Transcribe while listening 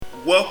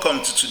Welcome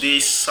to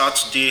today's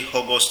Saturday,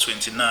 August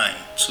 29,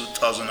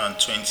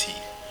 2020.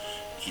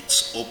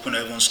 It's Open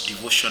Heavens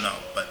Devotional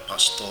by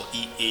Pastor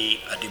E.A.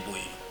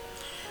 Adeboye.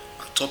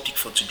 Our topic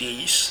for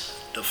today is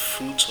the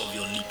fruit of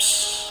your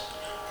lips.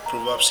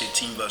 Proverbs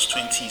 18 verse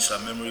 20 is our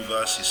memory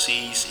verse. It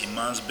says, "A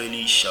man's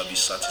belly shall be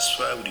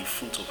satisfied with the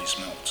fruit of his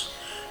mouth,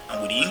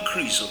 and with the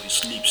increase of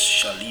his lips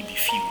shall he be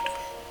filled."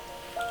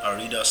 I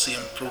read that same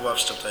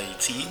Proverbs chapter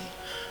 18.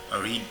 I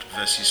read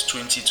verses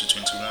 20 to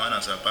 21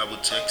 as our Bible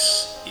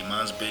text. "A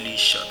man's belly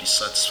shall be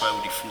satisfied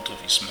with the fruit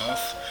of his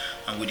mouth,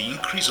 and with the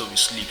increase of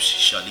his lips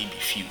shall he be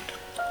filled.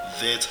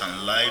 Death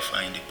and life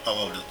are in the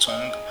power of the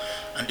tongue,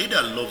 and they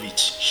that love it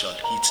shall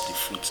eat the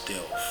fruit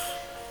thereof."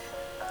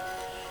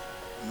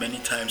 Many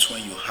times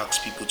when you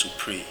ask people to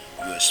pray,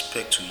 you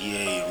expect to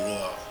hear a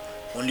roar,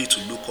 only to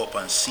look up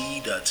and see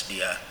that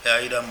they are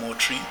either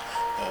muttering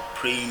or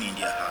praying in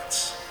their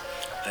hearts.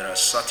 There are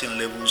certain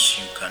levels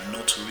you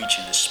cannot reach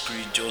in the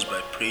spirit just by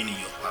praying in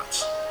your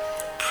heart.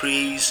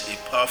 Praise, a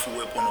powerful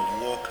weapon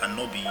of war,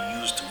 cannot be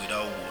used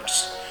without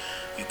words.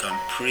 You can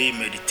pray,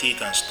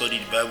 meditate, and study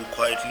the Bible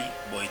quietly,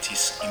 but it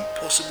is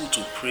impossible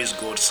to praise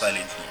God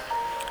silently.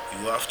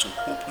 You have to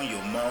open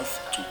your mouth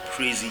to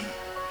praise Him.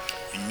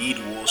 You need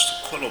words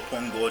to call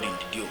upon God in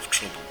the day of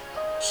trouble.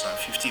 Psalm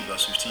 50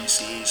 verse 15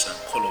 says, "And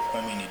call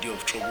upon me in the day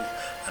of trouble,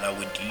 and I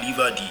will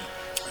deliver thee,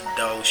 and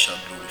thou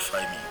shalt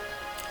glorify me."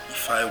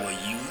 If I were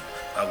you,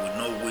 I would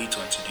not wait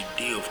until the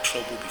day of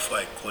trouble before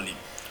I call Him.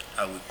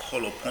 I will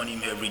call upon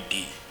Him every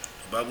day.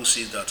 The Bible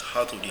says that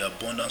out of the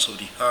abundance of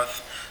the heart,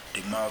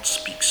 the mouth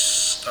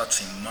speaks.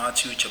 That's in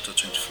Matthew chapter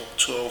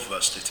 12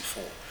 verse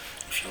 34.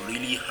 If you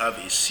really have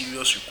a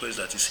serious request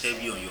that is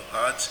heavy on your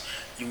heart,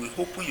 you will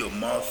open your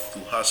mouth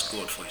to ask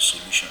God for a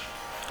solution.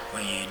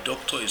 When a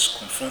doctor is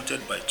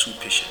confronted by two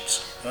patients,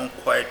 one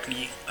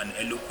quietly and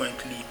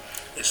eloquently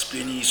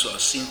explaining his or her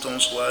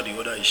symptoms while the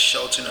other is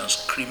shouting and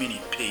screaming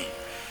in pain,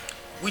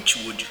 which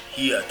would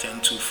he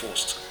attend to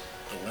first?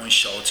 The one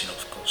shouting,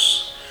 of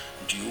course.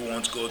 Do you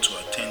want God to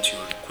attend to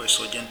your request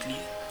urgently?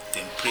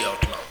 Then pray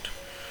out loud.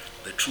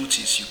 The truth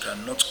is, you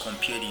cannot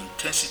compare the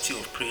intensity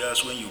of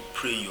prayers when you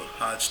pray in your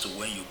heart to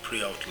when you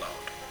pray out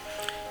loud.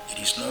 It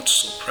is not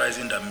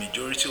surprising that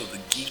majority of the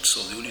gifts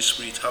of the Holy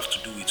Spirit have to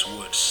do with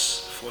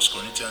words. 1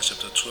 Corinthians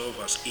chapter 12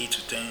 verse 8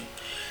 to 10,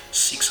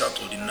 6 out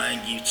of the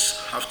 9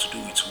 gifts have to do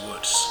with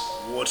words.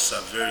 Words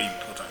are very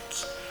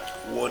important.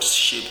 Words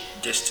shape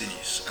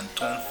destinies and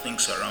turn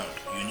things around.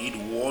 You need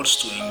words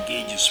to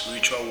engage in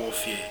spiritual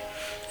warfare.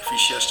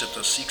 Ephesians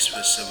chapter 6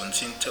 verse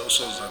 17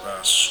 tells us that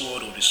our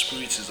sword of the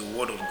Spirit is the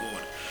word of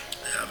God.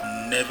 I have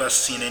never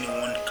seen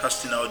anyone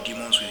casting out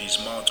demons with his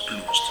mouth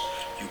closed.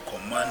 You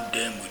command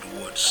them with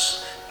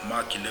words.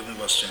 Mark 11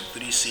 verse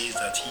 23 says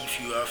that if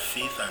you have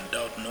faith and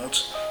doubt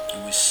not,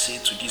 you will say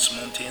to these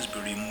mountains, "Be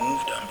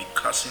removed and be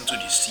cast into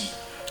the sea,"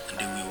 and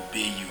they will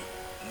obey you.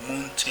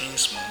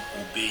 Mountains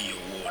will obey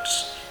your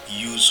words.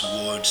 Use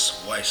words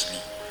wisely.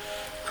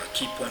 Our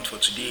key point for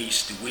today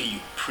is the way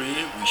you pray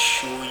will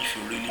show if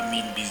you really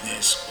mean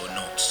business or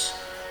not.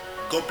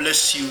 God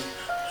bless you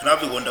and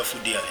have a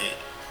wonderful day ahead.